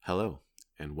Hello,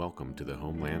 and welcome to the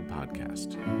Homeland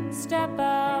Podcast. Step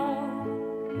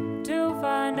out to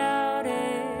find out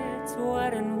it's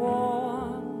wet and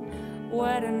warm,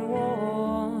 wet and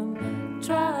warm.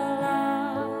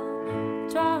 Tra-la-la,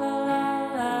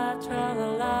 tra-la-la-la,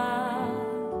 tra-la-la,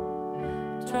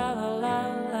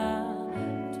 tra-la-la-la,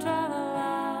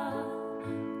 tra-la-la,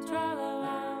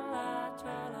 tra-la-la-la,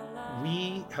 tra-la-la.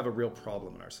 We have a real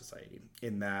problem in our society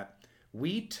in that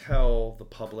we tell the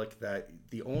public that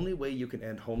the only way you can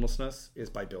end homelessness is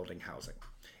by building housing.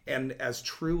 And as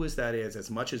true as that is,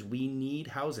 as much as we need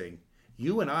housing,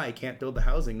 you and I can't build the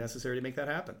housing necessary to make that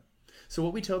happen. So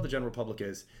what we tell the general public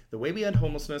is the way we end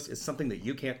homelessness is something that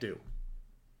you can't do.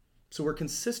 So we're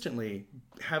consistently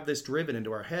have this driven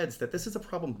into our heads that this is a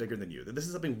problem bigger than you, that this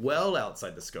is something well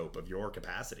outside the scope of your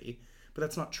capacity, but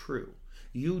that's not true.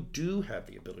 You do have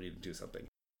the ability to do something.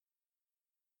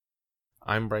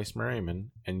 I'm Bryce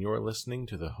Merriman, and you're listening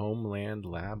to the Homeland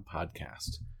Lab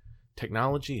Podcast.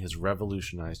 Technology has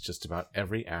revolutionized just about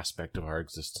every aspect of our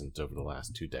existence over the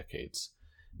last 2 decades.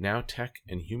 Now tech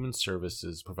and human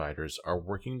services providers are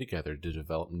working together to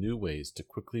develop new ways to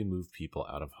quickly move people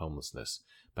out of homelessness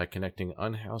by connecting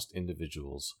unhoused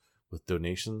individuals with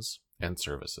donations and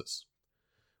services.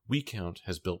 WeCount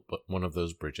has built one of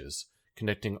those bridges,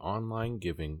 connecting online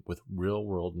giving with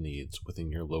real-world needs within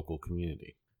your local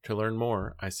community. To learn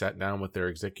more, I sat down with their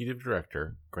executive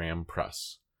director, Graham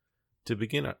Pruss. To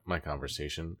begin my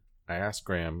conversation, I asked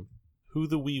Graham who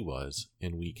the we was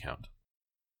in WeCount.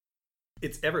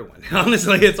 It's everyone.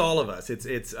 Honestly, it's all of us.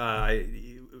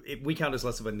 We count as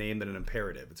less of a name than an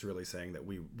imperative. It's really saying that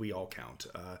we all count.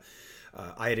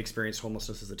 I had experienced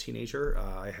homelessness as a teenager.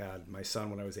 I had my son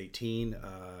when I was 18.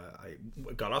 I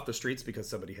got off the streets because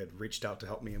somebody had reached out to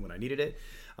help me when I needed it.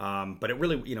 But it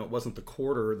really, it wasn't the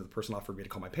quarter that the person offered me to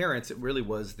call my parents. It really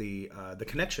was the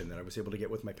connection that I was able to get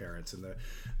with my parents and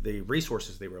the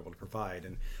resources they were able to provide.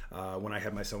 And when I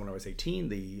had my son when I was 18,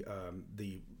 the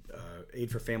aid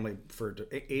for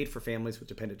families with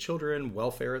dependent children,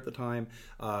 welfare at the time,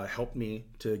 helped me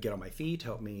to get on my feet,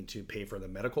 helped me to pay for the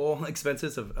medical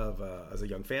expenses of as a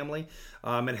young family,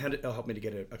 and helped me to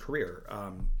get a career.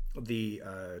 The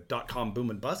 .com boom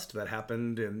and bust that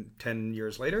happened in 10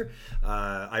 years later,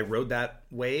 I rode that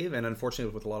wave, and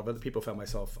unfortunately with a lot of other people found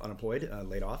myself unemployed,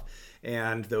 laid off,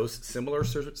 and those similar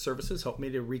services helped me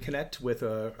to reconnect with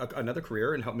another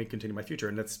career and help me continue my future.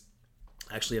 And that's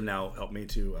actually have now helped me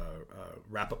to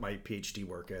wrap up my PhD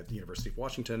work at the University of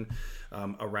Washington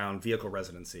around vehicle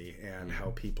residency and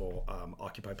how people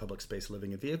occupy public space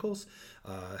living in vehicles,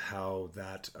 how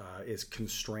that is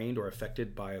constrained or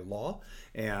affected by law,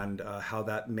 and how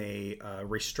that may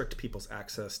restrict people's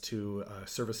access to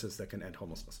services that can end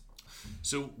homelessness.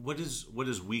 So what does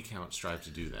WeCount strive to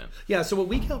do then? Yeah, so what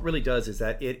WeCount really does is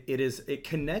that it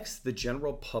connects the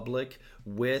general public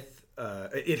with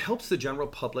it helps the general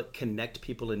public connect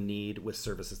people in need with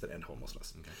services that end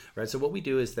homelessness. Okay. Right. So what we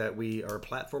do is that we are a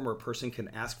platform where a person can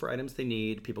ask for items they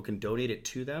need, people can donate it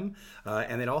to them,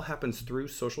 and it all happens through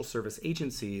social service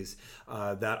agencies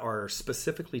that are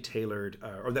specifically tailored,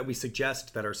 or that we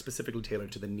suggest that are specifically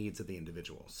tailored to the needs of the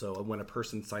individual. So when a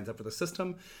person signs up for the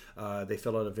system, they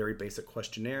fill out a very basic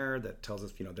questionnaire that tells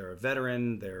us, they're a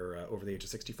veteran, they're over the age of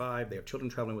 65, they have children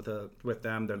traveling with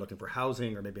them, they're looking for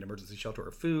housing or maybe an emergency shelter or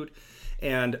food.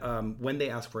 And when they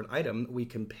ask for an item, we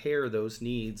compare those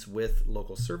needs with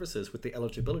local services, with the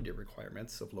eligibility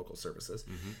requirements of local services,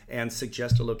 and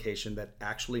suggest a location that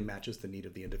actually matches the need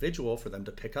of the individual for them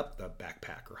to pick up the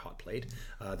backpack or hot plate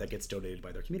that gets donated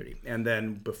by their community. And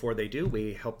then before they do,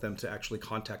 we help them to actually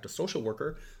contact a social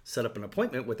worker, set up an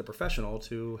appointment with a professional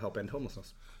to help end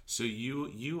homelessness. So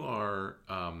you are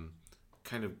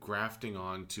kind of grafting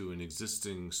onto an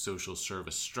existing social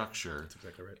service structure. That's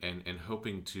exactly right. And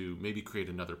hoping to maybe create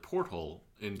another porthole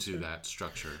into that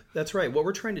structure. That's right. What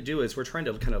we're trying to do is we're trying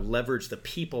to kind of leverage the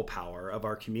people power of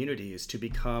our communities to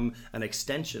become an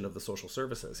extension of the social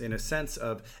services, in a sense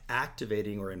of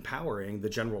activating or empowering the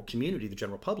general community, the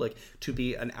general public, to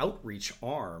be an outreach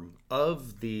arm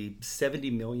of the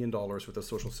 $70 million worth of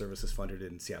social services funded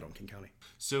in Seattle and King County.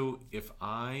 So if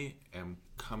I am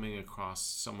coming across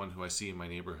someone who I see in my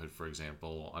neighborhood, for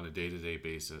example, on a day-to-day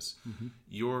basis,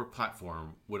 your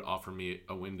platform would offer me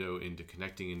a window into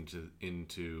connecting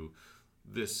into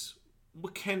this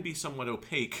what can be somewhat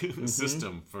opaque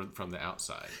system from the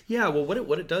outside. Yeah, well,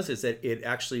 what it does is that it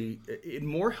actually it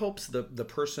more helps the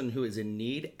person who is in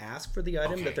need ask for the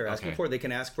item that they're asking for. They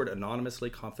can ask for it anonymously,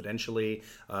 confidentially.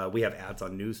 We have ads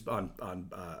on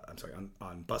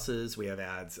on buses. We have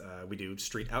ads. We do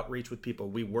street outreach with people.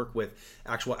 We work with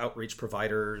actual outreach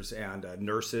providers and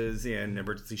nurses in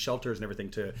emergency shelters and everything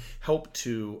to help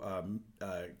to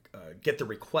get the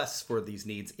requests for these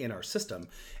needs in our system,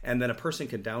 and then a person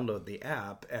can download the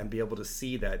app and be able to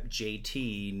see that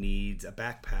JT needs a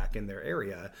backpack in their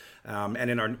area.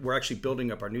 And we're actually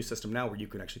building up our new system now where you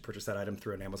can actually purchase that item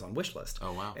through an Amazon wish list.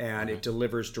 Oh, wow. And it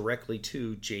delivers directly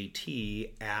to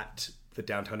JT at the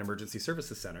Downtown Emergency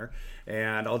Services Center.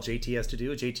 And all JT has to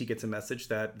do, JT gets a message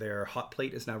that their hot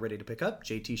plate is now ready to pick up.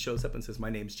 JT shows up and says, "My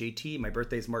name's JT, my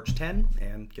birthday's March 10,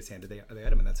 and gets handed the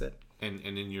item, and that's it. And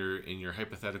in your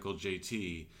hypothetical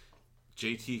JT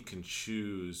can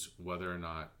choose whether or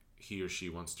not he or she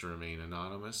wants to remain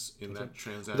anonymous in that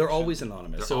transaction. They're always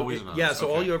anonymous. They're always anonymous. Yeah,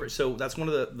 so so that's one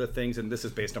of the things, and this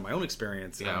is based on my own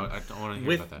experience. Yeah, I want to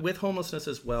hear about that. With homelessness,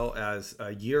 as well as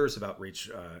years of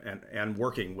outreach and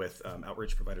working with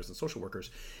outreach providers and social workers,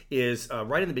 is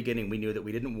right in the beginning we knew that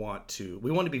we wanted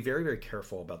to be very, very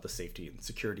careful about the safety and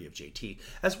security of JT,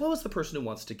 as well as the person who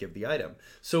wants to give the item.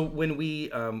 So when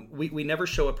we never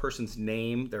show a person's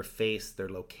name, their face, their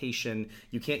location.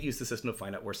 You can't use the system to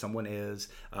find out where someone is.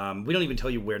 We don't even tell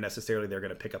you where necessarily they're going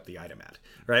to pick up the item at,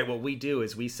 right? What we do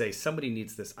is we say, somebody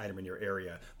needs this item in your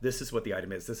area. This is what the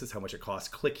item is. This is how much it costs.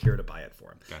 Click here to buy it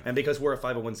for them. And because we're a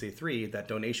 501c3, that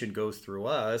donation goes through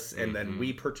us, and then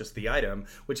we purchase the item,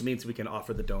 which means we can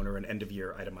offer the donor an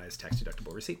end-of-year itemized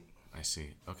tax-deductible receipt. I see.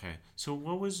 Okay. So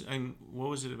what was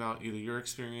it about either your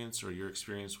experience or your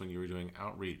experience when you were doing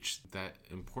outreach that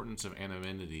importance of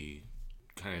anonymity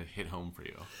kind of hit home for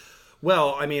you?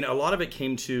 Well, I mean, a lot of it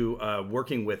came to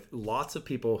working with lots of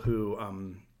people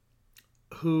who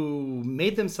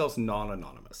made themselves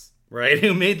non-anonymous, right?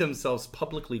 Who made themselves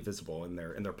publicly visible in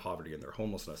their poverty and their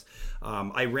homelessness.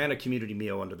 I ran a community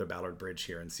meal under the Ballard Bridge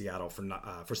here in Seattle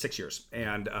for 6 years,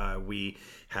 and we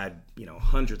had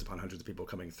hundreds upon hundreds of people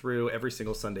coming through every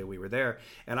single Sunday we were there,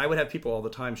 and I would have people all the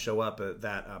time show up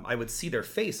that I would see their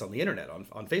face on the internet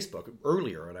on Facebook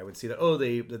earlier, and I would see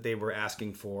that they were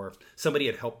asking for, somebody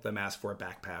had helped them ask for a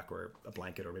backpack or a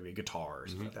blanket or maybe a guitar or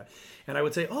something like that, and I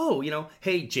would say,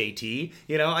 hey JT,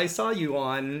 I saw you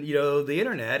on the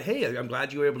internet. Hey, I'm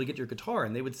glad you were able to get your guitar.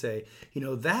 And they would say,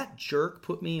 that jerk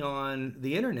put me on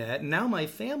the internet, and now my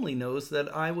family knows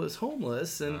that I was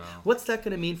homeless, and what's that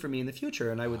going to mean for me in the future?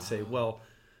 And I would say, well,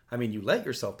 I mean, you let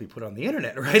yourself be put on the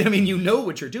internet, right? I mean, you know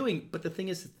what you're doing, but the thing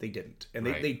is that they didn't. And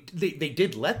they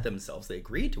did let themselves, they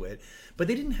agreed to it, but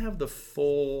they didn't have the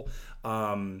full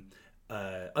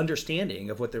understanding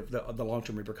of what the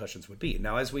long-term repercussions would be.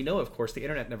 Now, as we know, of course, the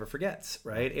internet never forgets,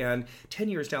 right? And 10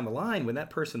 years down the line, when that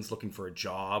person's looking for a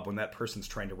job, when that person's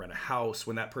trying to rent a house,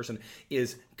 when that person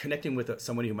is connecting with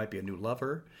someone who might be a new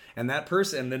lover, and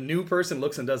the new person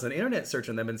looks and does an internet search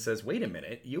on them and says, wait a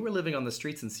minute, you were living on the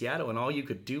streets in Seattle and all you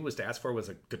could do was to ask for was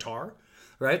a guitar,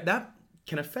 right? That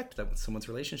can affect someone's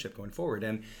relationship going forward.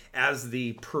 And as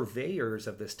the purveyors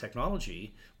of this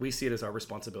technology, we see it as our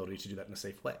responsibility to do that in a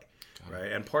safe way.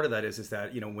 Right. And part of that is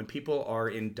that, when people are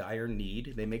in dire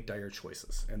need, they make dire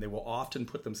choices, and they will often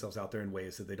put themselves out there in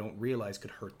ways that they don't realize could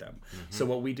hurt them. So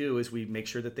what we do is we make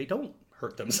sure that they don't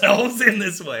hurt themselves in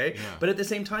this way, but at the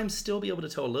same time still be able to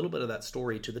tell a little bit of that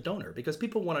story to the donor, because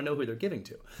people want to know who they're giving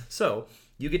to. So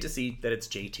you get to see that it's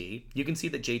JT. You can see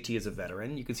that JT is a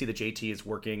veteran. You can see that JT is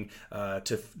working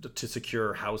to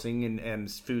secure housing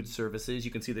and food services.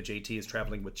 You can see that JT is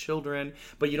traveling with children,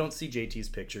 but you don't see JT's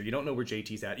picture. You don't know where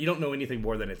JT's at. You don't know anything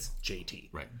more than it's JT.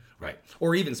 Right.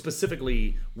 Or even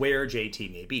specifically where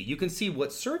JT may be. You can see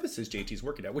what services JT's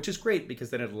working at, which is great,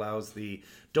 because then it allows the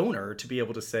donor to be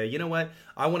able to say, you know what,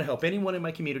 I want to help anyone in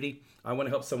my community. I want to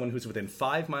help someone who's within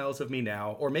 5 miles of me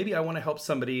now, or maybe I want to help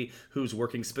somebody who's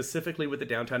working specifically with the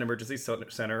Downtown Emergency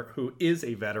Center who is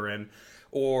a veteran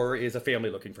or is a family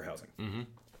looking for housing.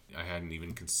 I hadn't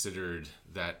even considered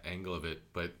that angle of it,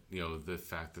 but the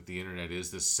fact that the internet is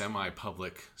this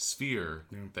semi-public sphere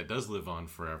that does live on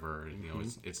forever.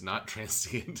 It's not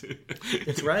transient.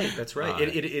 That's right.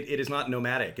 It is not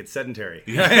nomadic. It's sedentary.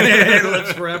 It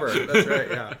lives forever. That's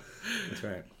right. Yeah, that's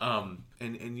right.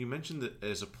 And you mentioned that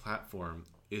as a platform,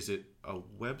 is it a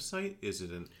website? Is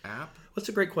it an app? That's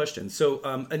a great question. So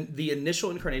the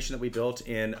initial incarnation that we built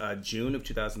in June of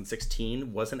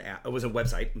 2016 was an app. It was a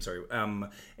website. I'm sorry,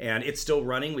 and it's still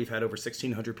running. We've had over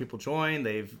 1,600 people join.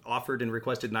 They've offered and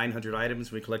requested 900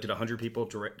 items. We collected 100 people,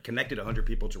 connected 100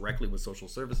 people directly with social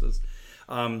services.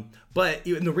 But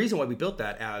the reason why we built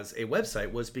that as a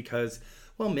website was because,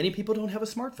 well, many people don't have a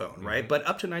smartphone, right? But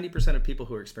up to 90% of people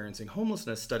who are experiencing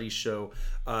homelessness, studies show,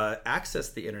 access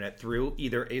the internet through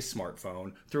either a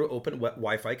smartphone, through open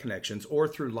Wi-Fi connections, or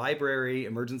through library,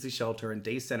 emergency shelter, and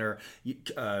day center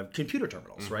computer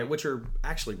terminals, right? Which are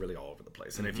actually really all over the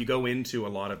place. And if you go into a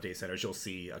lot of day centers, you'll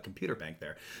see a computer bank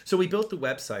there. So we built the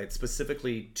website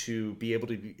specifically to be able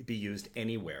to be used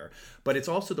anywhere. But it's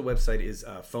also, the website is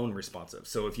phone responsive.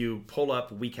 So if you pull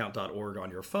up WeCount.org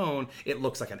on your phone, it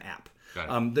looks like an app.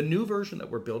 The new version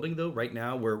that we're building, though, right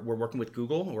now, we're working with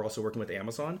Google. We're also working with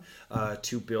Amazon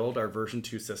to build our version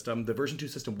 2 system. The version 2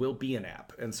 system will be an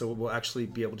app. And so we'll actually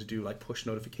be able to do like push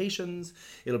notifications.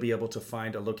 It'll be able to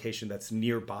find a location that's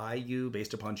nearby you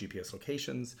based upon GPS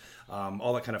locations.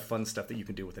 All that kind of fun stuff that you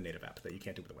can do with a native app that you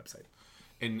can't do with a website.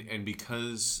 And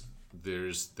because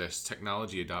there's this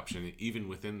technology adoption even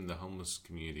within the homeless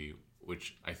community,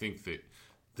 which I think that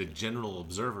the general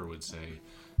observer would say,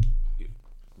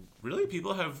 really,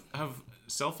 people have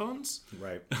cell phones?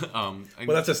 Right. Well,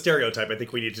 that's a stereotype I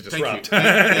think we need to disrupt.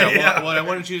 Thank you. Well, I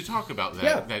wanted you to talk about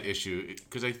that issue,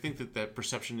 because I think that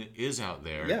perception is out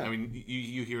there. Yeah. I mean,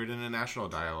 you hear it in a national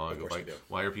dialogue of like,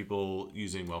 why are people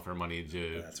using welfare money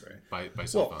to buy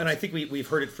cell phones? And I think we've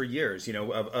heard it for years,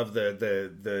 of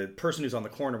the person who's on the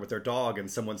corner with their dog,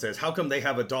 and someone says, how come they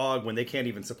have a dog when they can't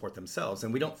even support themselves?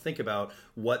 And we don't think about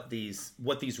what these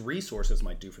resources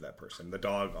might do for that person. The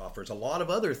dog offers a lot of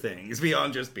other things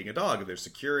beyond just being a dog. There's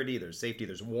security, there's safety,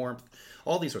 there's warmth,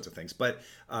 all these sorts of things. But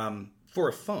for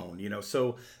a phone,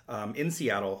 in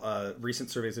Seattle, recent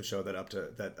surveys have shown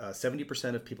that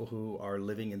 70% of people who are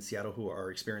living in Seattle who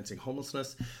are experiencing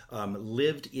homelessness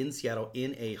lived in Seattle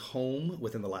in a home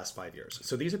within the last 5 years.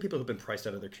 So these are people who've been priced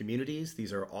out of their communities.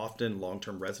 These are often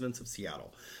long-term residents of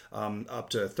Seattle. Up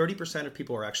to 30% of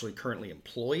people are actually currently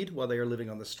employed while they are living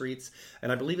on the streets.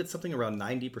 And I believe it's something around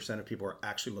 90% of people are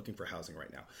actually looking for housing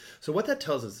right now. So what that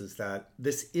tells us is that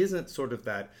this isn't sort of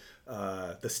that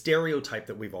the stereotype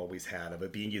that we've always had of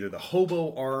it being either the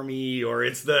hobo army, or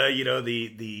it's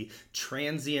the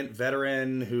transient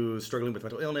veteran who's struggling with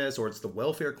mental illness, or it's the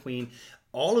welfare queen.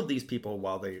 All of these people,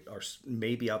 while they are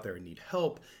maybe out there and need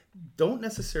help, don't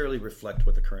necessarily reflect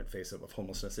what the current face of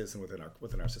homelessness is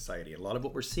within our society. A lot of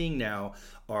what we're seeing now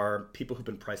are people who've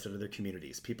been priced out of their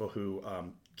communities, people who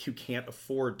can't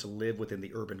afford to live within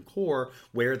the urban core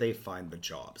where they find the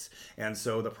jobs. And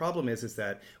so the problem is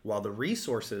that while the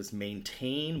resources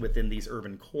maintain within these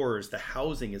urban cores, the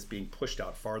housing is being pushed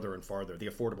out farther and farther. The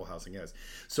affordable housing is.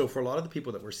 So for a lot of the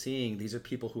people that we're seeing, these are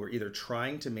people who are either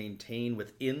trying to maintain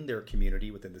within their community,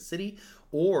 within the city,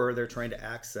 or they're trying to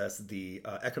access the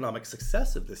economic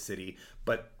success of the city,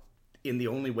 but in the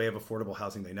only way of affordable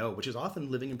housing they know, which is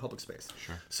often living in public space.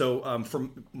 Sure. So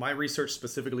from my research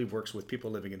specifically works with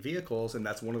people living in vehicles, and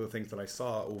that's one of the things that I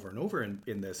saw over and over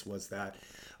in this was that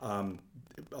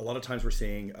a lot of times we're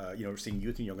seeing youth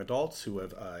and young adults who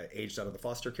have aged out of the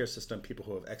foster care system, people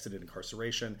who have exited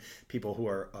incarceration, people who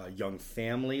are young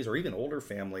families or even older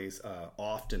families.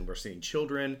 Often we're seeing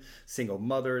children, single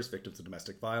mothers, victims of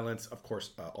domestic violence, of course,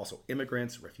 also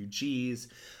immigrants, refugees,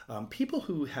 people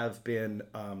who have been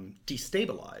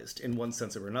destabilized in one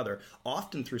sense or another,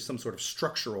 often through some sort of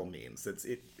structural means.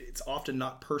 It's often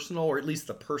not personal, or at least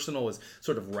the personal is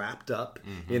sort of wrapped up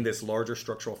in this larger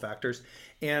structural factors.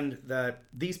 And that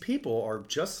these people are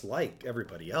just like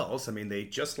everybody else. I mean, they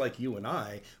just like you and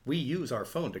I, we use our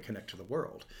phone to connect to the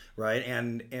world, right?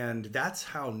 And that's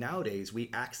how nowadays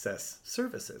we access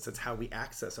services. It's how we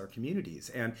access our communities.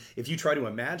 And if you try to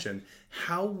imagine,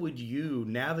 how would you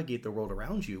navigate the world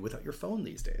around you without your phone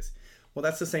these days? Well,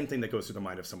 that's the same thing that goes through the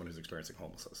mind of someone who's experiencing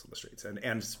homelessness on the streets.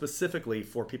 And specifically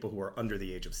for people who are under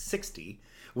the age of 60,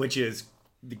 which is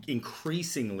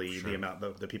increasingly the amount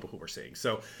of the people who we're seeing.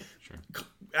 So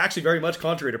actually very much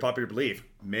contrary to popular belief,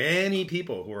 many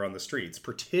people who are on the streets,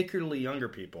 particularly younger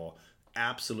people,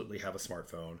 absolutely have a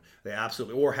smartphone. They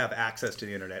absolutely, or have access to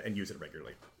the internet and use it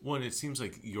regularly. Well, and it seems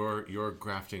like you're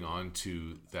grafting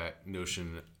onto that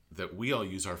notion that we all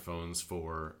use our phones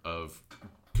for of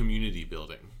community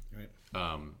building. Right.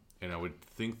 And I would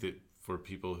think that for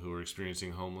people who are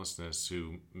experiencing homelessness,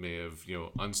 who may have,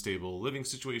 unstable living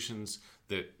situations,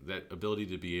 that ability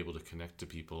to be able to connect to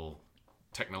people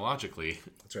technologically,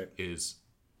 that's right, is,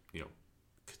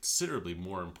 considerably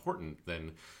more important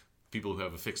than people who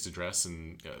have a fixed address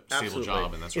and a stable Absolutely.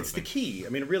 job and that sort It's of the thing. key. I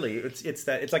mean, really, it's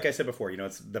that. It's like I said before.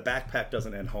 It's the backpack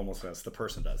doesn't end homelessness. The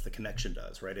person does. The connection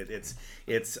does. Right. It's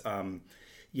there's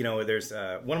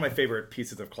one of my favorite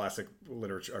pieces of classic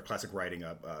literature or classic writing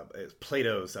is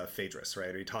Plato's Phaedrus.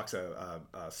 Right. He talks.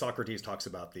 Socrates talks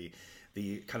about the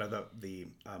kind of the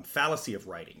fallacy of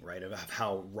writing, right? Of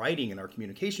how writing and our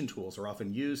communication tools are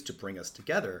often used to bring us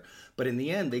together, but in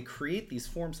the end, they create these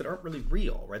forms that aren't really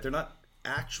real, right? They're not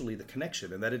actually the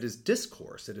connection, and that it is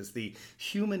discourse. It is the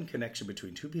human connection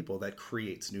between two people that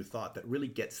creates new thought, that really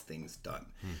gets things done,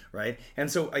 right? And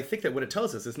so I think that what it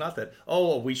tells us is not that,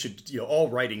 we should,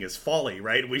 all writing is folly,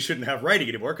 right? We shouldn't have writing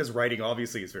anymore, because writing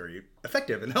obviously is very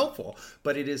effective and helpful,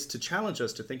 but it is to challenge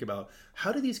us to think about,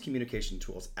 how do these communication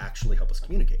tools actually help us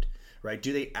communicate? Right?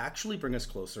 Do they actually bring us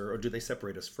closer, or do they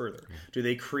separate us further? Do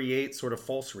they create sort of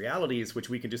false realities, which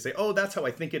we can just say, oh, that's how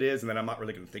I think it is, and then I'm not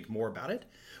really going to think more about it?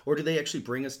 Or do they actually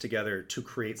bring us together to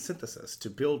create synthesis, to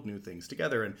build new things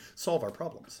together and solve our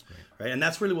problems? Right? And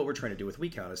that's really what we're trying to do with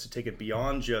WeCount, is to take it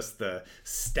beyond just the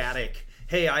static,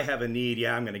 hey, I have a need,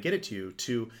 yeah, I'm going to get it to you,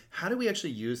 to how do we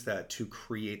actually use that to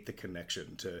create the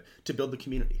connection, to build the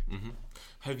community? Mm-hmm.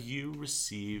 Have you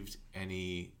received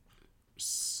any,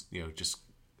 just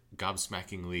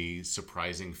gobsmackingly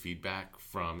surprising feedback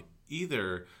from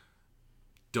either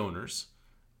donors,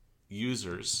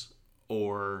 users,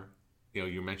 or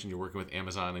you mentioned you're working with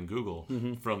Amazon and Google,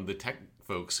 from the tech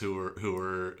folks who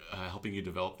are helping you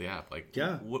develop the app? Like,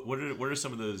 yeah, what are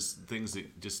some of those things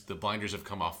that just the blinders have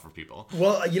come off for people?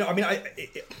 Well,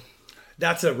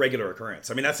 that's a regular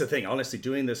occurrence. I mean, that's the thing. Honestly,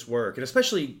 doing this work, and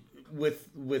especially with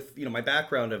my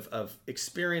background of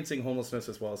experiencing homelessness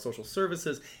as well as social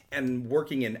services and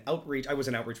working in outreach. I was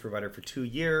an outreach provider for 2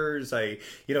 years.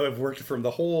 I've worked from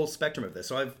the whole spectrum of this.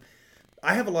 So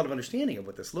I have a lot of understanding of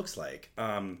what this looks like.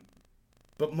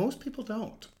 But most people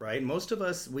don't, right? Most of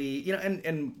us,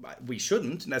 and we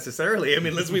shouldn't necessarily. I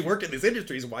mean, unless we work in these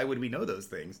industries, why would we know those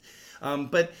things?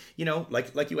 But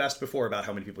like you asked before about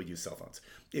how many people use cell phones.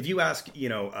 If you ask,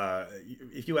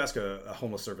 a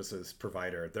homeless services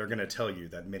provider, they're going to tell you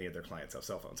that many of their clients have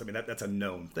cell phones. I mean, that's a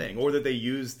known thing. Or that they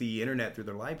use the internet through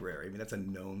their library. I mean, that's a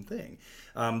known thing.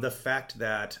 The fact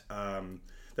that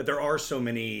there are so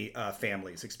many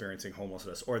families experiencing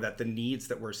homelessness, or that the needs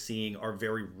that we're seeing are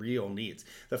very real needs.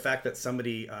 The fact that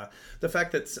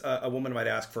a woman might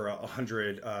ask for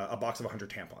a box of 100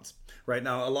 tampons. Right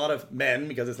now, a lot of men,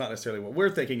 because it's not necessarily what we're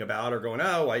thinking about, are going,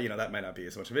 that might not be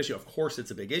as much of an issue. Of course,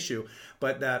 it's a big issue,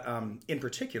 but that in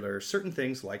particular, certain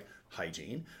things like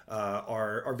hygiene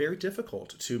are very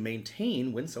difficult to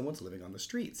maintain when someone's living on the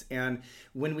streets. And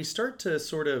when we start to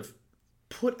sort of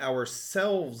put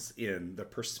ourselves in the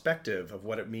perspective of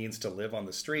what it means to live on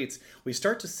the streets, we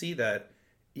start to see that,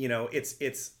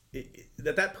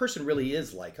 that person really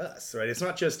is like us, right? It's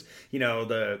not just,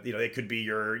 it could be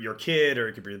your kid, or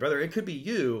it could be your brother, it could be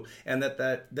you. And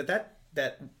that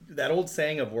old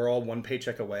saying of we're all one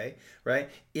paycheck away, right?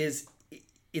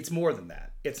 It's more than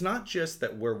that. It's not just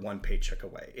that we're one paycheck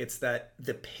away. It's that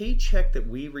the paycheck that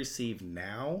we receive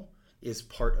now is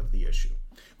part of the issue.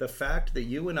 The fact that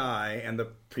you and I and the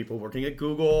people working at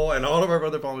Google and all of our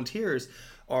other volunteers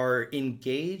are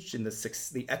engaged in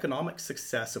the economic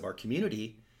success of our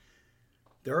community,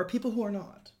 there are people who are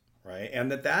not, right?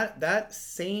 And that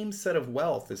same set of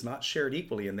wealth is not shared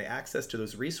equally in the access to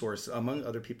those resources among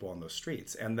other people on those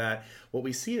streets. And that what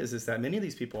we see is that many of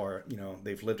these people are,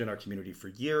 they've lived in our community for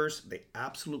years. They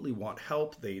absolutely want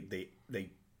help.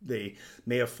 They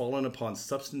may have fallen upon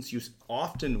substance use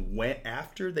often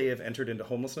after they have entered into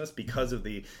homelessness because of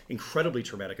the incredibly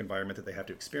traumatic environment that they have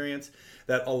to experience.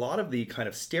 That a lot of the kind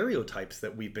of stereotypes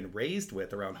that we've been raised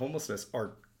with around homelessness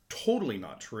are totally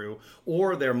not true,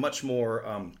 or they're much more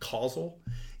causal.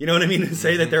 You know what I mean? To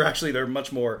say that they're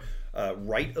much more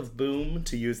right of boom,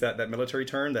 to use that military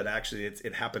term, that actually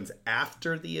it happens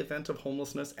after the event of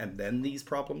homelessness and then these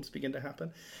problems begin to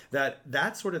happen.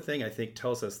 That sort of thing, I think,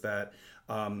 tells us that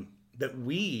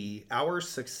our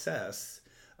success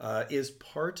is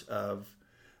part of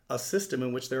a system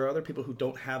in which there are other people who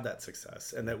don't have that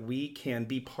success, and that we can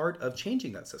be part of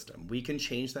changing that system. We can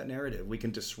change that narrative. We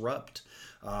can disrupt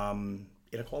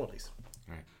inequalities.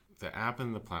 Right. The app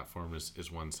and the platform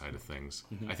is one side of things.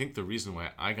 I think the reason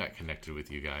why I got connected with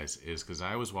you guys is because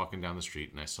I was walking down the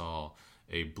street and I saw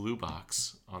a blue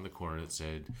box on the corner that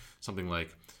said something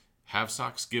like, have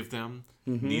socks, give them,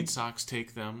 need socks,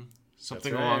 take them,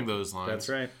 something along those lines. That's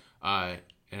right.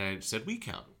 And I said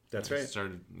WeCount. That's right.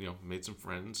 Started, made some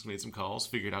friends, made some calls,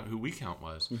 figured out who WeCount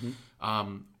was.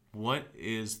 What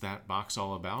is that box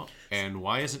all about, and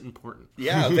why is it important?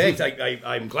 Yeah, thanks.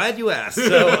 I'm glad you asked.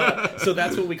 So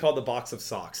that's what we call the Box of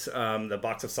Socks, the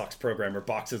Box of Socks program, or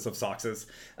Boxes of Sockses.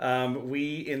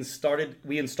 We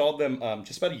installed them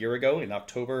just about a year ago in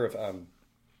October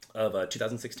of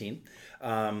 2016.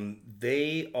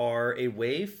 They are a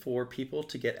way for people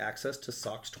to get access to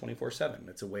socks 24/7.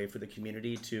 It's a way for the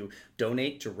community to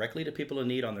donate directly to people in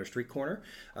need on their street corner.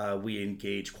 We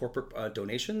engage corporate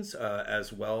donations,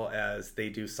 as well as they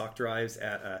do sock drives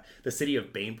at the city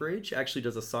of Bainbridge. Actually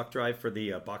does a sock drive for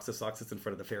the Box of Socks that's in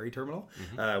front of the ferry terminal.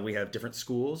 We have different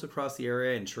schools across the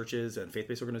area and churches and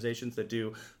faith-based organizations that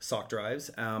do sock drives.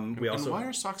 And why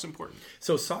are socks important?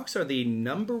 So socks are the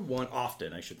number one,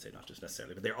 often, I should say, not just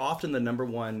necessarily, but they're often the number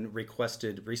one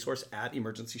requested resource at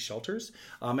emergency shelters,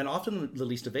 and often the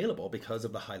least available because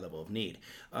of the high level of need.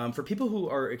 For people who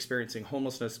are experiencing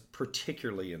homelessness,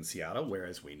 particularly in Seattle, where,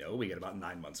 as we know, we get about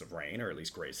 9 months of rain, or at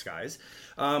least gray skies,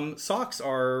 socks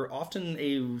are often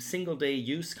a single day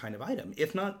use kind of item,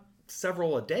 if not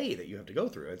several a day that you have to go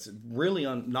through. It's really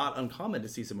not uncommon to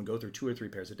see someone go through 2 or 3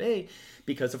 pairs a day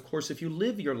because, of course, if you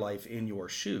live your life in your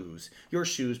shoes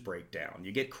break down.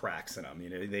 You get cracks in them. You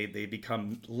know, they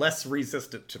become less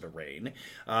resistant to the rain.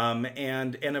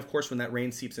 And of course, when that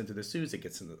rain seeps into the shoes, it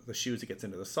gets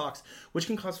into the socks, which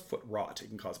can cause foot rot. It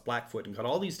can cause blackfoot. It can cause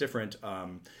all these different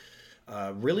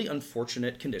really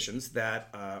unfortunate conditions that,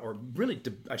 or really,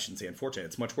 I shouldn't say unfortunate,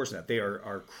 it's much worse than that. They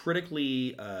are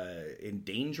critically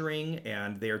endangering,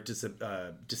 and they are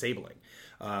disabling.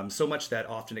 So much that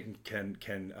often it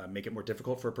can make it more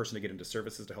difficult for a person to get into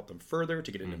services to help them further,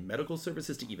 to get into medical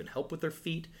services, to even help with their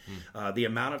feet. The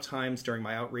amount of times during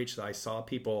my outreach that I saw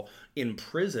people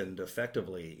imprisoned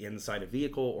effectively inside a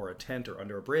vehicle or a tent or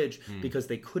under a bridge because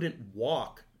they couldn't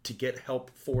walk to get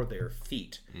help for their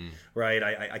feet, right?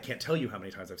 I can't tell you how many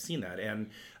times I've seen that.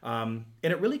 And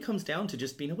it really comes down to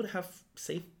just being able to have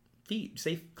safe feet,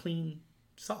 safe, clean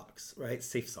socks, right?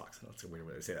 Safe socks. That's a weird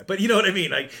way to say that. But you know what I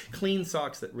mean? Like clean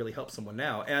socks that really help someone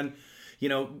now. And, you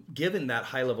know, given that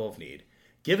high level of need,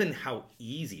 given how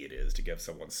easy it is to give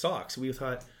someone socks, we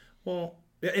thought, well,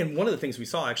 and one of the things we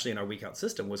saw actually in our week out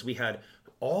system was we had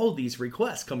all these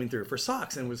requests coming through for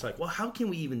socks, and it was like, well, how can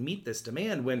we even meet this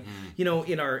demand when, you know,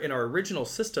 in our original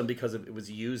system, because it was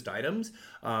used items,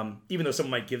 even though someone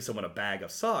might give someone a bag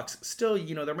of socks, still,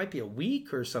 you know, there might be a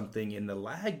week or something in the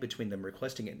lag between them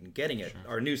requesting it and getting it. Sure.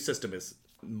 Our new system is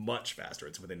much faster.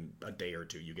 It's within a day or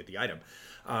two you get the item.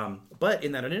 But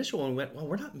in that initial one, we went, well,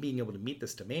 we're not being able to meet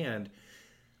this demand.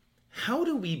 How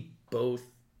do we both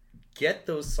get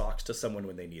those socks to someone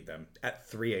when they need them at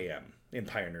 3 a.m. in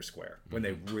Pioneer Square when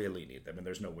they really need them and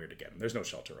there's nowhere to get them? There's no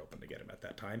shelter open to get them at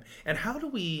that time. And how do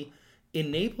we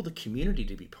enable the community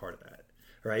to be part of that,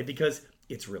 right? Because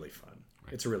it's really fun.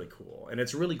 Right. It's really cool. And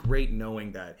it's really great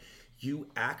knowing that you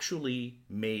actually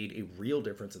made a real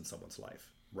difference in someone's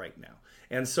life right now.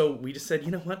 And so we just said,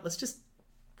 you know what, let's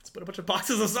put a bunch of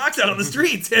boxes of socks out on the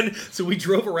streets. And so we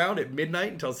drove around at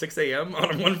midnight until 6 a.m.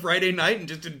 on one Friday night and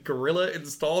just did guerrilla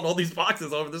installed all these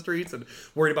boxes all over the streets and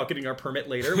worried about getting our permit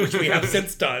later, which we have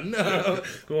since done.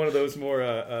 One of those more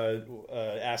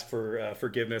ask for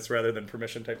forgiveness rather than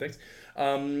permission type things.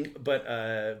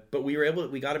 But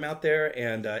we got them out there,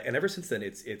 and ever since then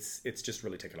it's just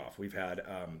really taken off. We've had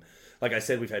like I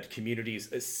said, we've had communities,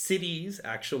 cities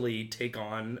actually take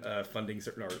on funding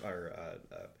certain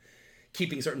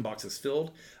keeping certain boxes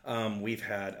filled. We've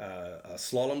had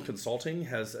Slalom Consulting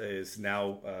is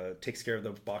now takes care of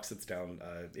the box that's down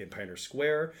in Pioneer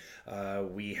Square.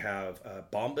 We have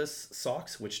Bombas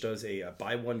Socks, which does a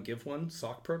buy one, give one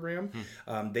sock program.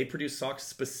 They produce socks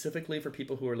specifically for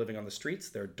people who are living on the streets.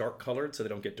 They're dark colored so they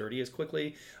don't get dirty as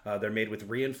quickly. They're made with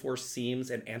reinforced seams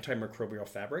and antimicrobial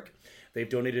fabric. They've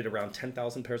donated around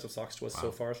 10,000 pairs of socks to us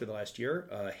so far through the last year.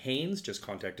 Hanes just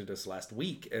contacted us last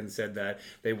week and said that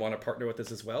they want to partner with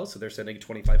us as well. So they're sending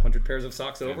 2,500 pairs of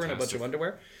socks over and a bunch of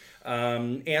underwear.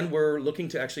 And we're looking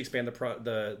to actually expand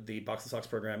the Box of Socks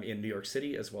program in New York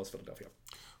City as well as Philadelphia.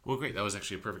 Well, great. That was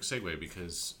actually a perfect segue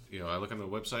because, you know, I look on the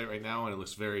website right now and it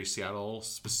looks very Seattle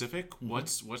specific.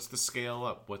 What's the scale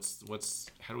up?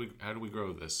 How do we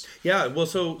grow this? Yeah, well,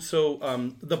 so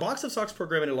the Box of Socks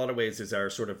program in a lot of ways is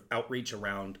our sort of outreach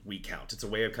around We Count. It's a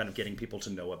way of kind of getting people to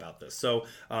know about this. So,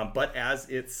 but as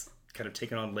it's kind of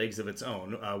taken on legs of its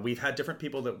own. We've had different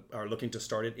people that are looking to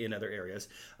start it in other areas.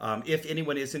 If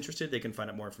anyone is interested, they can find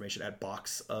out more information at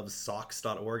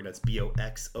boxofsocks.org. That's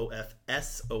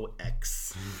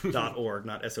BOXOFSOX.org,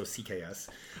 not SOCKS.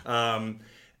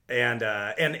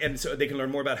 And so they can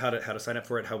learn more about how to sign up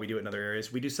for it, how we do it in other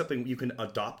areas. We do something, you can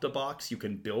adopt a box, you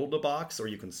can build a box, or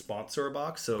you can sponsor a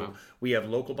box. So we have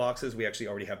local boxes. We actually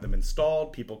already have them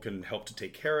installed. People can help to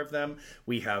take care of them.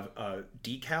 We have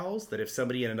decals that if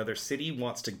somebody in another city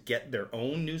wants to get their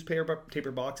own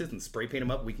newspaper boxes and spray paint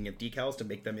them up, we can get decals to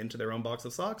make them into their own box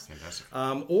of socks. Fantastic.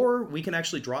 Or we can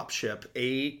actually drop ship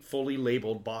a fully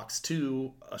labeled box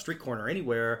to a street corner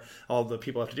anywhere. All the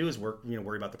people have to do is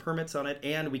worry about the permits on it,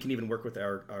 and we can even work with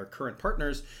our current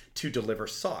partners to deliver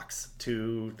socks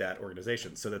to that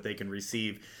organization so that they can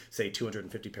receive, say,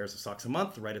 250 pairs of socks a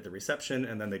month right at the reception,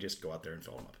 and then they just go out there and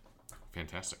fill them up.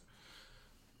 Fantastic.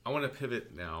 I want to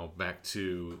pivot now back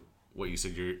to what you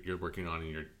said you're working on in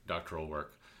your doctoral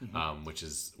work, which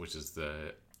is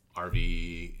the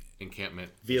RV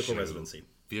encampment vehicle residency.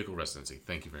 Vehicle residency.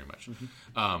 Thank you very much.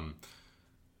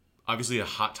 Obviously a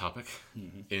hot topic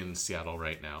in Seattle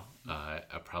right now,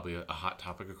 probably a hot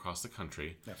topic across the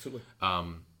country. Absolutely.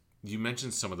 You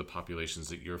mentioned some of the populations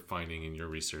that you're finding in your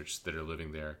research that are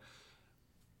living there.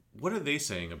 What are they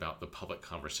saying about the public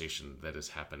conversation that is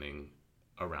happening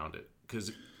around it?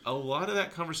 Because a lot of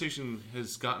that conversation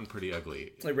has gotten pretty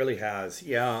ugly. It really has,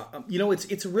 yeah.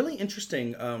 It's a really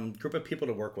interesting group of people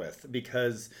to work with,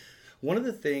 because one of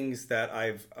the things that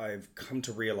I've come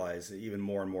to realize even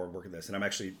more and more working this, and I'm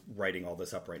actually writing all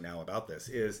this up right now about this,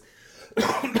 is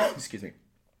excuse me,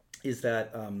 is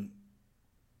that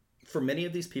for many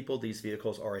of these people, these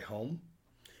vehicles are a home.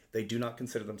 They do not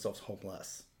consider themselves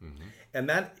homeless, and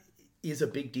that is a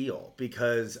big deal,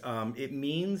 because it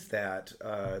means that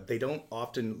they don't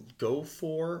often go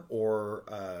for, or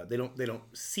they don't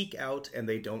seek out, and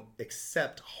they don't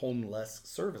accept homeless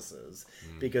services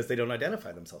because they don't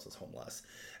identify themselves as homeless.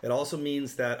 It also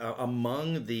means that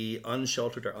among the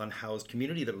unsheltered or unhoused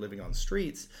community that are living on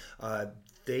streets,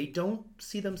 they don't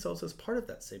see themselves as part of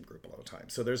that same group a lot of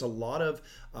times. So there's a lot of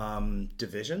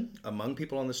division among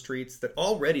people on the streets that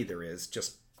already there is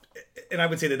just. And I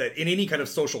would say that in any kind of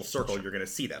social circle, you're going to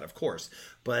see that, of course.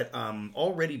 But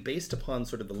already based upon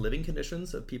sort of the living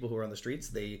conditions of people who are on the streets,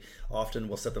 they often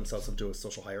will set themselves into a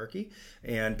social hierarchy.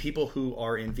 And people who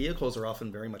are in vehicles are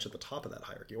often very much at the top of that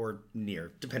hierarchy, or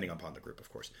near, depending upon the group, of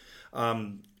course.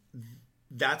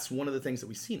 That's one of the things that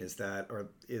we've seen is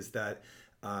that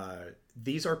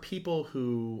these are people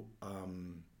who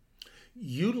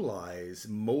utilize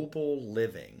mobile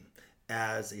living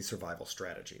as a survival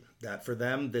strategy. That for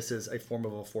them, this is a form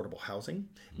of affordable housing.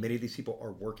 Many of these people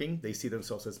are working. They see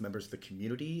themselves as members of the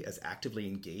community, as actively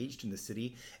engaged in the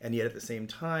city, and yet at the same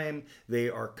time, they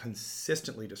are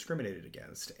consistently discriminated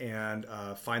against and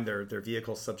find their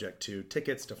vehicles subject to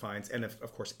tickets, to fines, and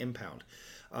of course, impound.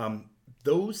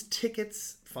 Those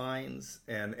tickets, fines,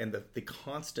 and the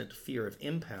constant fear of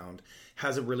impound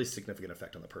has a really significant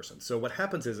effect on the person. So what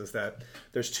happens is that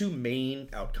there's two main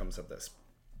outcomes of this.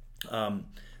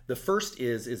 The first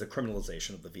is a criminalization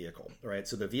of the vehicle, right?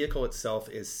 So the vehicle itself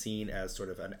is seen as sort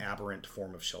of an aberrant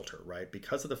form of shelter, right?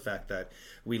 Because of the fact that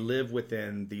we live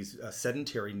within these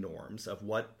sedentary norms of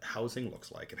what housing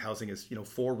looks like. And housing is,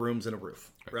 4 rooms and a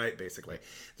roof, right? Basically.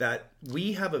 That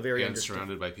we have a very... And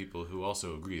surrounded by people who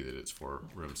also agree that it's 4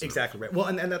 rooms. Exactly, right. Well,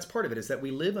 and that's part of it, is that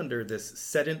we live under this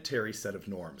sedentary set of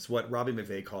norms, what Robbie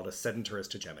McVeigh called a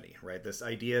sedentarist hegemony, right? This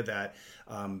idea that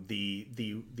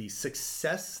the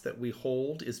success that we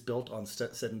hold is built on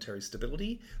sedentary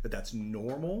stability, that's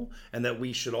normal, and that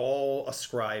we should all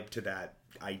ascribe to that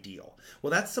ideal. Well,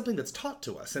 that's something that's taught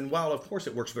to us. And while, of course,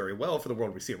 it works very well for the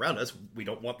world we see around us, we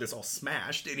don't want this all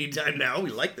smashed anytime now. We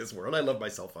like this world. I love my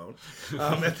cell phone.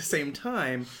 At the same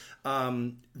time,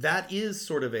 that is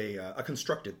sort of a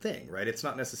constructed thing, right? It's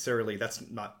not necessarily, that's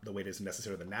not the way it is in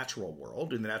necessarily the natural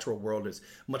world. And the natural world is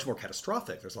much more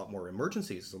catastrophic. There's a lot more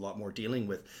emergencies. There's a lot more dealing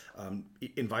with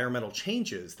environmental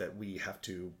changes that we have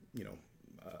to,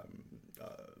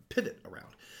 pivot around.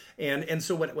 And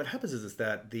so what happens is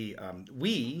that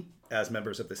we, as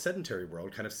members of the sedentary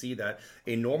world, kind of see that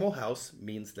a normal house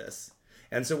means this.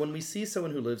 And so when we see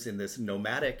someone who lives in this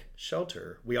nomadic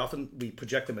shelter, we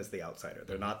project them as the outsider.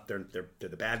 They're not, they're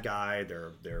the bad guy.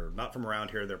 They're not from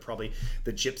around here. They're probably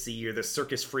the gypsy or the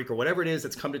circus freak or whatever it is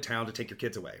that's come to town to take your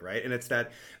kids away, right? And it's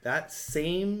that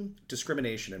same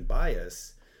discrimination and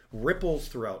bias ripples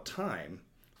throughout time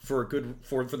for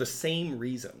the same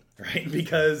reason, right?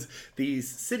 Because these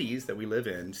cities that we live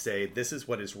in say this is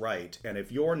what is right, and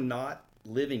if you're not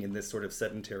living in this sort of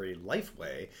sedentary life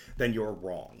way, then you're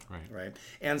wrong, right?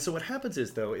 And so what happens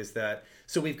is that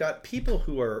we've got people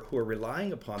who are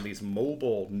relying upon these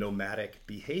mobile nomadic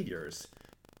behaviors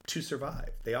to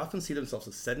survive. They often see themselves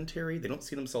as sedentary. They don't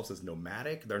see themselves as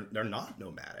nomadic. They're not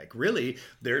nomadic. Really,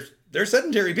 they're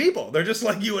sedentary people. They're just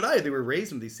like you and I. They were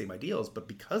raised with these same ideals, but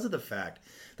because of the fact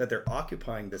that they're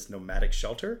occupying this nomadic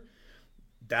shelter,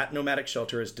 that nomadic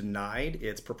shelter is denied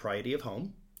its propriety of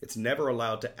home. It's never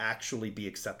allowed to actually be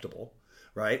acceptable,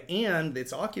 right? And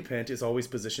its occupant is always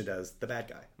positioned as the bad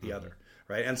guy, the other,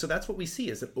 right? And so that's what we see,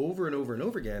 is that over and over and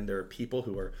over again, there are people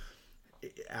who are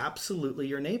absolutely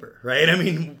your neighbor, right? I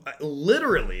mean,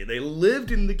 literally, they lived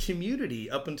in the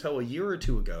community up until a year or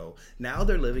two ago. Now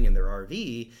they're living in their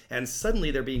RV, and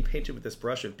suddenly they're being painted with this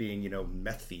brush of being,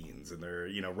 meth fiends, and they're,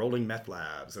 rolling meth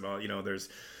labs, and all, there's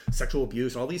sexual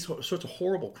abuse and all these sorts of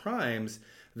horrible crimes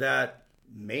that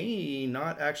may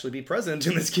not actually be present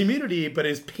in this community, but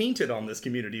is painted on this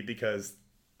community because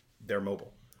they're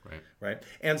mobile. Right.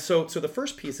 And so the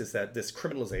first piece is that this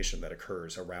criminalization that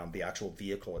occurs around the actual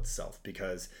vehicle itself,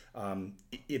 because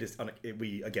we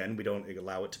don't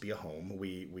allow it to be a home.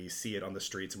 We see it on the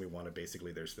streets, and we want to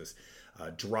basically, there's this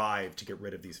drive to get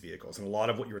rid of these vehicles. And a lot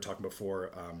of what you were talking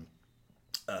before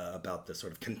about the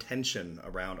sort of contention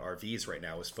around RVs right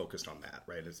now is focused on that,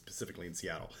 right? It's specifically in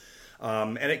Seattle.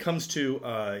 And it comes to,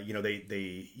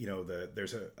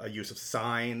 there's a use of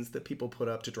signs that people put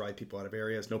up to drive people out of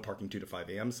areas. No parking 2 to 5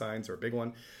 a.m. signs are a big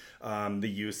one. The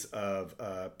use of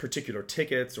particular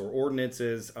tickets or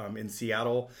ordinances in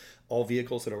Seattle. All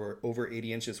vehicles that are over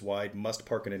 80 inches wide must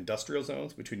park in industrial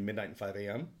zones between midnight and 5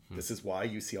 a.m. This is why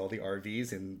you see all the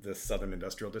RVs in the Southern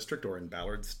Industrial District or in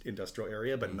Ballard's industrial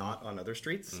area, but not on other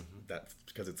streets. That's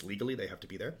because it's legally, they have to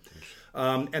be there.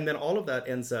 And then all of that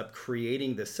ends up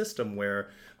creating this system where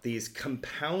these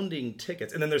compounding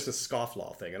tickets, and then there's the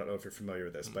scofflaw thing. I don't know if you're familiar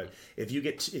with this, but if you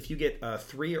get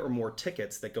 3 or more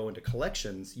tickets that go into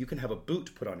collections, you can have a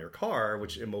boot put on your car,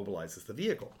 which immobilizes the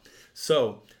vehicle.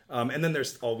 So, and then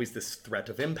there's always this threat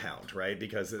of impound, right?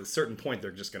 Because at a certain point,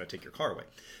 they're just going to take your car away.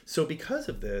 So because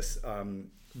of this,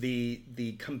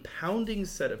 the compounding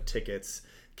set of tickets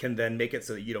can then make it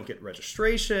so that you don't get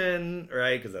registration,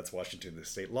 right? Because that's Washington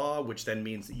state law, which then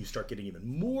means that you start getting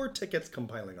even more tickets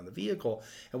compiling on the vehicle.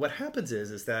 And what happens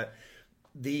is that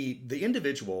the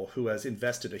individual who has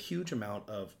invested a huge amount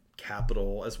of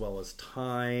capital as well as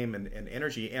time and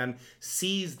energy and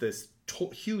sees this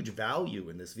huge value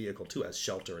in this vehicle too, as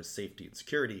shelter, as safety and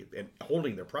security, and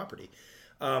holding their property,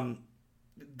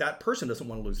 that person doesn't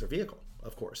want to lose their vehicle,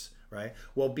 of course, right?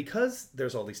 Well, because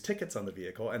there's all these tickets on the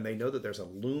vehicle and they know that there's a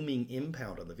looming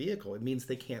impound on the vehicle, it means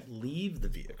they can't leave the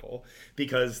vehicle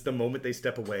because the moment they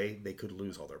step away, they could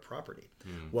lose all their property.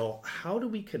 Well, how do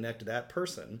we connect that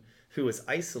person who is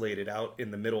isolated out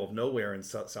in the middle of nowhere in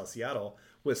South Seattle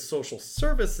with social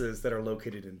services that are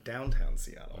located in downtown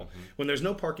Seattle when there's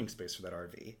no parking space for that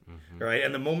RV, right?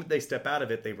 And the moment they step out of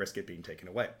it, they risk it being taken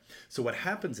away. So what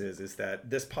happens is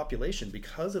that this population,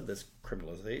 because of this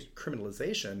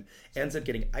criminalization, ends up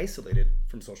getting isolated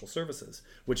from social services,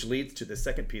 which leads to the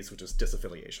second piece, which is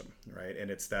disaffiliation, right? And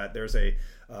it's that there's a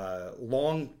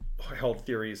long-held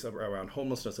theories around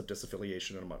homelessness of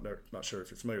disaffiliation, and I'm not sure if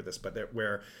you're familiar with this, but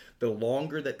where the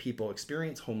longer that people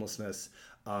experience homelessness,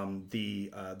 the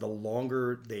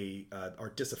longer they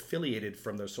are disaffiliated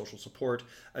from their social support,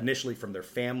 initially from their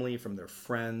family, from their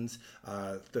friends,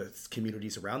 the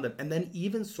communities around them, and then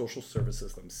even social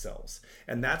services themselves.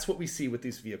 And that's what we see with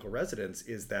these vehicle residents,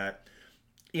 is that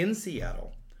in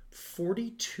Seattle,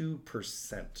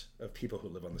 42% of people who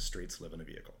live on the streets live in a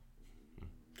vehicle.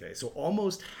 Okay, so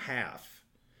almost half,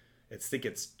 I think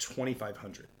it's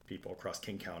 2,500 people across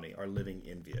King County are living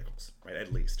in vehicles, right,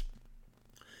 at least.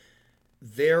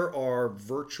 There are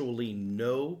virtually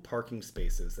no parking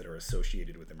spaces that are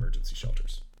associated with emergency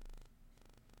shelters,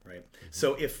 right?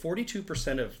 So if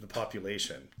 42% of the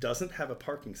population doesn't have a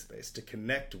parking space to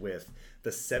connect with the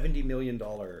 $70 million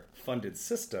funded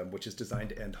system, which is designed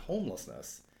to end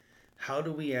homelessness, how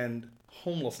do we end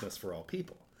homelessness for all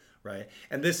people, right?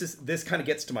 And this kind of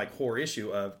gets to my core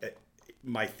issue of,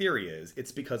 my theory is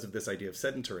it's because of this idea of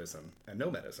sedentarism and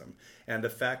nomadism, and the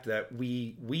fact that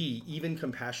we even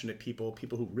compassionate people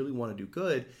who really want to do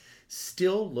good,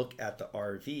 still look at the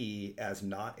RV as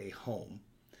not a home,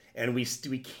 and we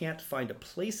can't find a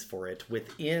place for it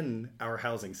within our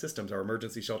housing systems, our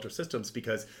emergency shelter systems,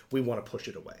 because we want to push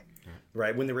it away,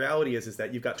 right? When the reality is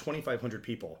that you've got 2,500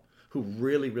 people who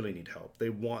really, really need help. They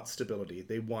want stability.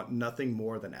 They want nothing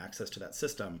more than access to that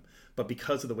system. But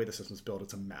because of the way the system's built,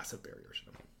 it's a massive barrier to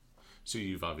them. So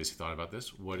you've obviously thought about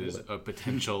this. What is a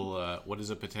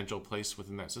potential place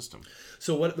within that system?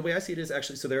 So the way I see it is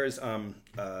actually, so there is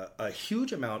a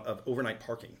huge amount of overnight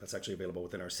parking that's actually available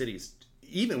within our cities,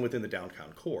 even within the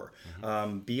downtown core.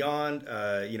 Beyond,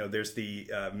 there's the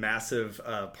massive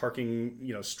parking,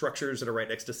 structures that are right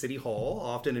next to City Hall,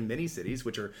 often in many cities,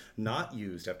 which are not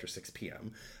used after 6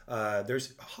 p.m.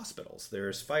 There's hospitals,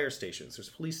 there's fire stations, there's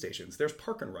police stations, there's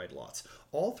park and ride lots.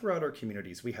 All throughout our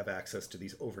communities, we have access to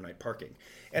these overnight parking.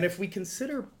 And if we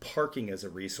consider parking as a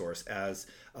resource, as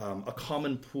a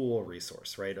common pool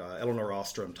resource, right? Eleanor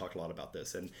Ostrom talked a lot about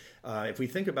this. And if we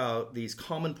think about these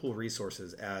common pool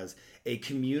resources as a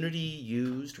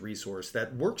community-used resource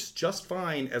that works just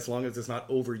fine as long as it's not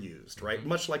overused, right?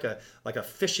 Much like a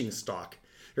fishing stock,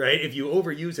 right? If you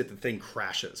overuse it, the thing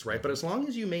crashes, right? But as long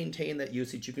as you maintain that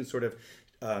usage, you can sort of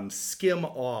skim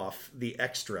off the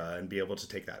extra and be able to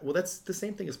take that. Well, that's the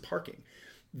same thing as parking.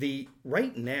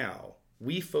 Right now,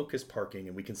 we focus parking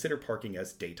and we consider parking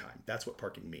as daytime. That's what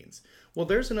parking means. Well,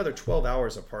 there's another 12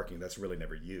 hours of parking that's really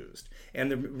never used.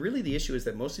 And really the issue is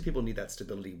that most people need that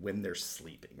stability when they're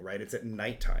sleeping, right? It's at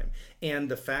nighttime. And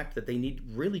the fact that they need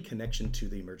really connection to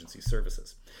the emergency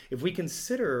services. If we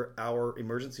consider our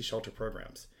emergency shelter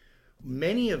programs,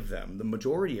 many of them, the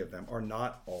majority of them, are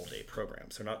not all-day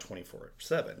programs. They're not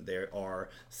 24/7. They are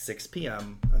 6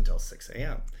 p.m. until 6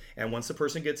 a.m. And once the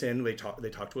person gets in, they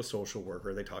talk to a social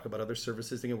worker. They talk about other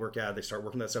services they can work at. They start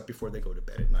working that stuff before they go to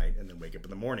bed at night and then wake up in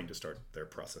the morning to start their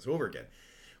process over again.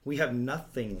 We have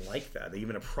nothing like that. That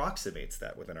even approximates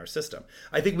that within our system.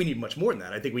 I think we need much more than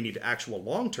that. I think we need actual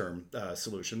long-term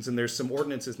solutions. And there's some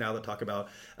ordinances now that talk about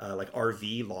like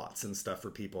RV lots and stuff for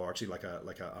people, actually like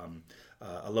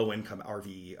a low-income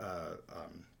RV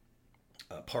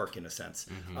park in a sense.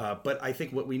 But I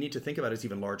think what we need to think about is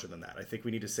even larger than that. I think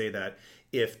we need to say that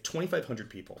if 2,500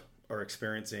 people are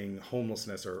experiencing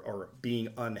homelessness or being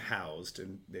unhoused,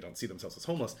 and they don't see themselves as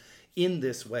homeless, in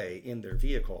this way, in their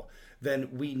vehicle, then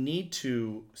we need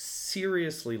to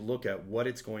seriously look at what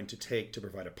it's going to take to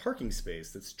provide a parking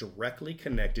space that's directly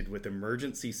connected with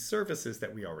emergency services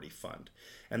that we already fund.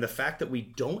 And the fact that we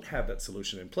don't have that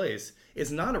solution in place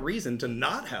is not a reason to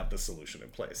not have the solution in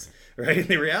place, right? And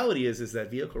the reality is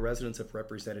that vehicle residents have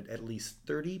represented at least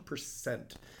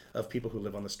 30% of people who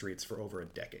live on the streets for over a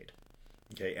decade.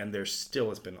 Okay, and there still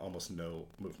has been almost no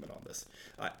movement on this.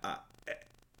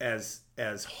 As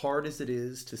hard as it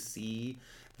is to see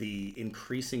the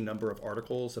increasing number of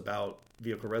articles about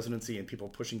vehicle residency and people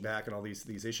pushing back and all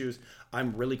these issues,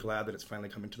 I'm really glad that it's finally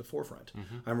coming to the forefront.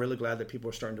 I'm really glad that people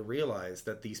are starting to realize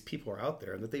that these people are out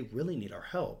there and that they really need our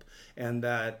help, and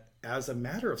that as a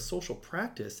matter of social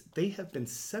practice, they have been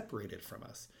separated from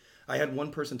us. I had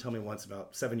one person tell me once,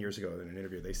 about 7 years ago in an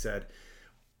interview, they said,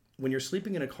 when you're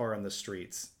sleeping in a car on the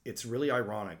streets, it's really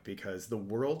ironic because the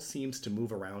world seems to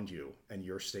move around you and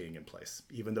you're staying in place.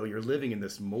 Even though you're living in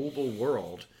this mobile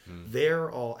world,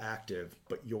 they're all active,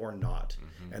 but you're not.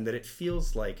 And that it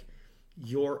feels like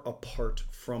you're apart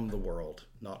from the world,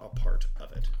 not a part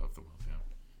of it. Of the world,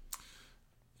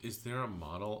 yeah. Is there a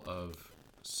model of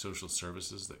social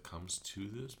services that comes to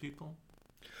those people?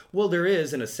 Well, there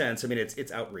is, in a sense. I mean,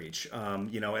 it's outreach, and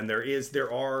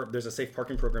there's a safe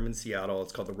parking program in Seattle.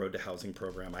 It's called the Road to Housing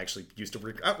program. I actually used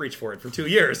to outreach for it for 2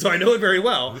 years, so I know it very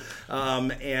well.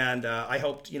 And I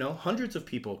helped, hundreds of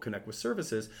people connect with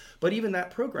services. But even that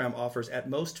program offers at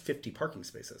most 50 parking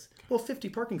spaces. Well, 50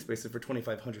 parking spaces for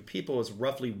 2,500 people is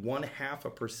roughly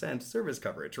 0.5% service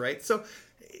coverage, right? So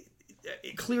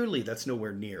clearly, that's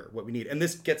nowhere near what we need. And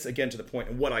this gets again to the point.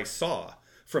 And what I saw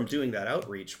from doing that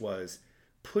outreach was,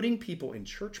 putting people in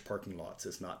church parking lots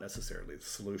is not necessarily the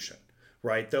solution,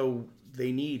 right? Though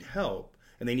they need help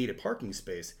and they need a parking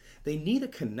space, they need a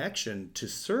connection to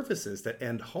services that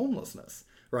end homelessness,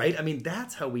 right? I mean,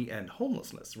 that's how we end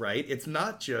homelessness, right? It's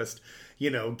not just,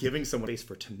 giving someone space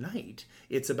for tonight.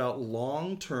 It's about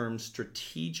long-term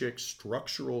strategic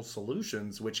structural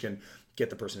solutions which can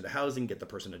get the person into housing, get the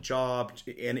person a job,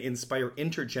 and inspire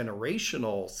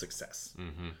intergenerational success.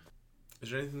 Is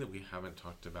there anything that we haven't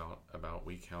talked about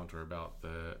We Count or about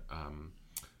the, I'm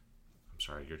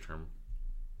sorry, your term?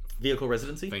 Vehicle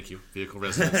residency? Thank you. Vehicle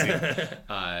residency.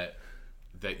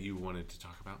 That you wanted to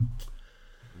talk about?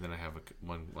 And then I have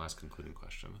one last concluding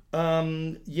question.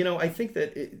 I think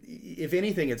that if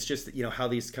anything, it's just, how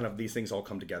these things all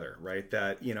come together, right?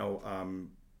 That,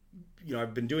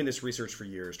 I've been doing this research for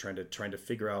years, trying to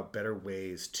figure out better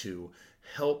ways to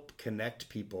help connect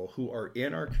people who are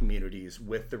in our communities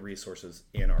with the resources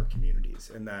in our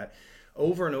communities. And that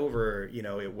over and over,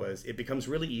 it becomes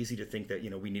really easy to think that,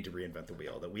 we need to reinvent the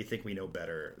wheel, that we think we know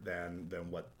better than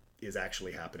what is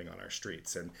actually happening on our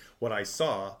streets. And what I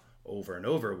saw over and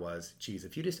over was, geez,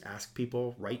 if you just ask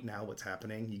people right now what's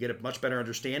happening, you get a much better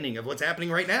understanding of what's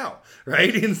happening right now,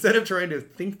 right? Instead of trying to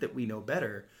think that we know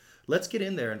better, let's get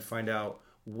in there and find out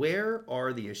where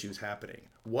are the issues happening?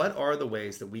 What are the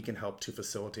ways that we can help to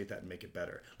facilitate that and make it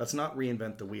better? Let's not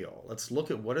reinvent the wheel. Let's look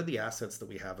at what are the assets that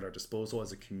we have at our disposal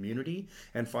as a community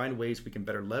and find ways we can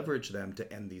better leverage them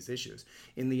to end these issues.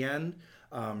 In the end,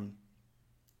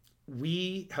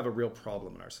 we have a real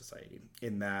problem in our society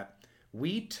in that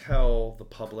we tell the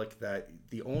public that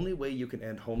the only way you can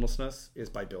end homelessness is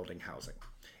by building housing.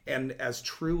 And as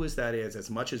true as that is,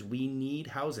 as much as we need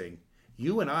housing,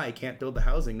 you and I can't build the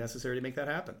housing necessary to make that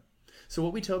happen. So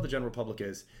what we tell the general public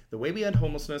is the way we end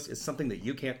homelessness is something that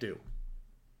you can't do.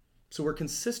 So we're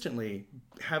consistently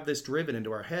have this driven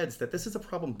into our heads that this is a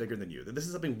problem bigger than you, that this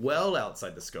is something well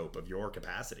outside the scope of your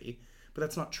capacity, but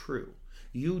that's not true.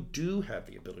 You do have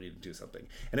the ability to do something.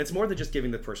 And it's more than just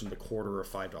giving the person the quarter or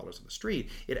 $5 on the street.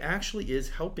 It actually is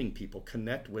helping people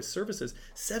connect with services,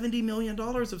 $70 million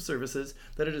of services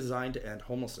that are designed to end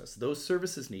homelessness. Those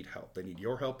services need help. They need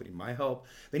your help. They need my help.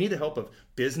 They need the help of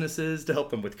businesses to help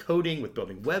them with coding, with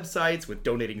building websites, with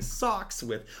donating socks,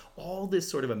 with all this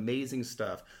sort of amazing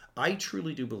stuff. I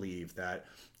truly do believe that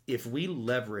if we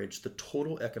leverage the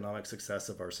total economic success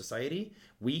of our society,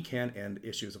 we can end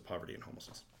issues of poverty and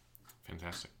homelessness.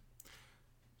 Fantastic.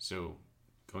 So,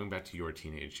 going back to your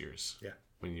teenage years,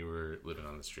 when you were living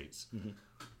on the streets,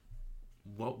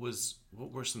 what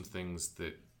were some things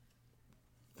that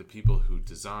the people who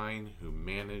design, who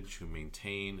manage, who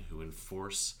maintain, who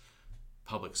enforce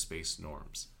public space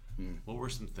norms, what were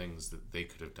some things that they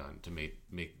could have done to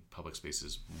make public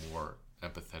spaces more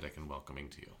empathetic and welcoming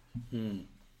to you?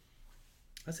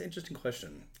 That's an interesting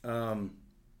question.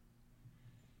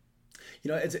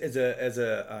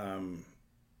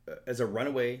 As a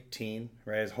runaway teen,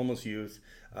 right, as homeless youth,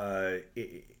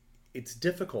 it's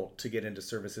difficult to get into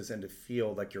services and to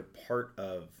feel like you're part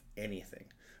of anything,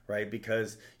 right?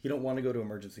 Because you don't want to go to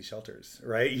emergency shelters,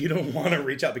 right? You don't want to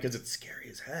reach out because it's scary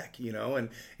as heck,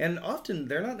 and often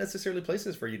they're not necessarily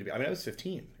places for you to be. I mean, I was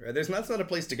 15, right? That's not a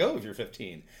place to go if you're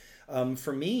 15.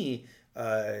 For me,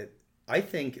 I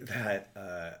think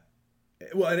that.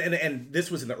 Well, and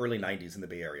this was in the early 90s in the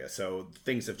Bay Area, so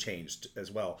things have changed as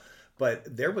well.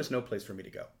 But there was no place for me to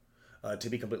go, to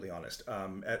be completely honest.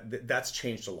 That's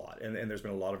changed a lot, and there's been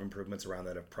a lot of improvements around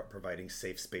that of providing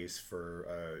safe space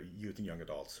for youth and young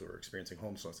adults who are experiencing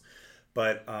homelessness.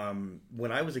 But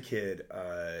when I was a kid,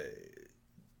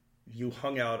 you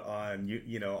hung out on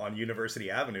University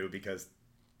Avenue because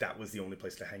that was the only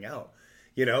place to hang out.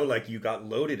 Like you got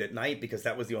loaded at night because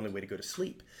that was the only way to go to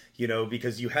sleep,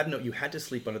 because you had to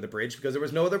sleep under the bridge because there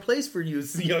was no other place for you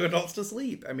young adults to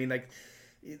sleep. I mean, like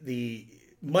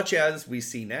much as we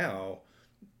see now,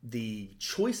 the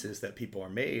choices that people are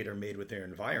made with their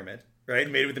environment,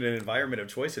 right? Made within an environment of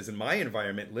choices. And my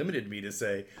environment limited me to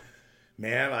say,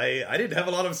 man, I didn't have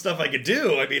a lot of stuff I could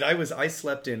do. I mean, I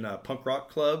slept in punk rock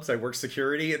clubs. I worked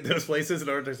security at those places in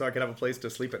order so I could have a place to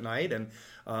sleep at night. And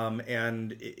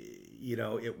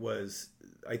it was,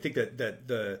 I think that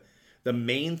the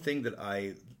main thing that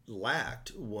I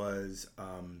lacked was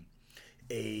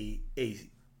a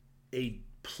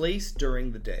place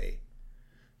during the day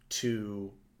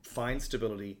to find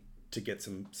stability, to get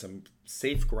some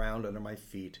safe ground under my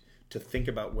feet, to think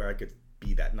about where I could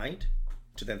be that night,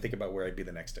 to then think about where I'd be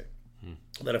the next day.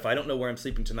 That if I don't know where I'm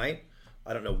sleeping tonight,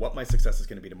 I don't know what my success is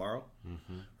going to be tomorrow,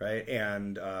 right?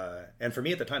 And for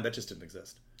me at the time, that just didn't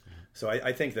exist. So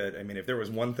I think that, I mean, if there was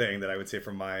one thing that I would say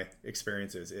from my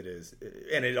experiences, it is,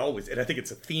 and I think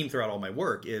it's a theme throughout all my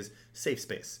work, is safe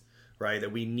space, right?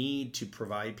 That we need to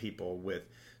provide people with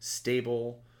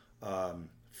stable,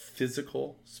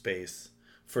 physical space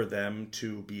for them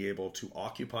to be able to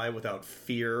occupy without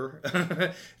fear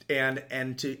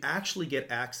and to actually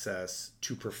get access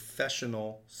to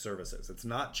professional services. It's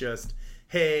not just,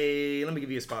 hey, let me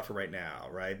give you a spot for right now,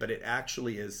 right? But it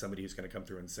actually is somebody who's going to come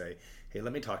through and say, hey,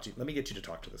 let me talk to you. Let me get you to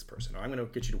talk to this person, or I'm going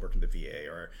to get you to work in the VA,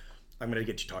 or I'm going to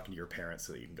get you talking to your parents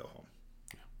so that you can go home.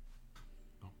 Yeah.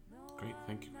 Oh, great.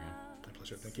 Thank you, Graham. My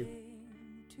pleasure. Thank you.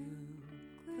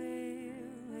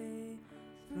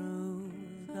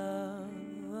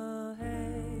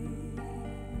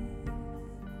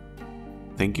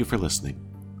 Thank you for listening.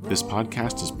 This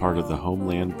podcast is part of the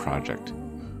Homeland Project.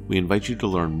 We invite you to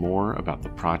learn more about the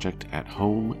project at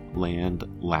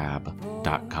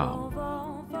homelandlab.com.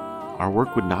 Our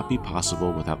work would not be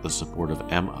possible without the support of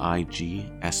MIG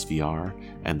SVR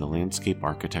and the Landscape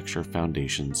Architecture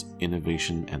Foundation's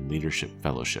Innovation and Leadership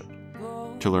Fellowship.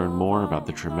 To learn more about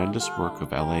the tremendous work of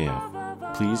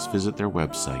LAF, please visit their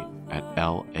website at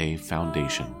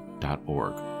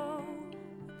lafoundation.org.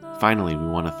 Finally, we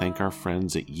want to thank our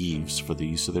friends at Yves for the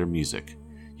use of their music.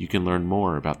 You can learn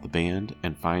more about the band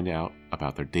and find out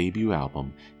about their debut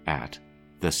album at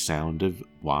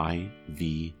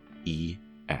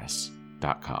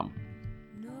thesoundofYVES.com.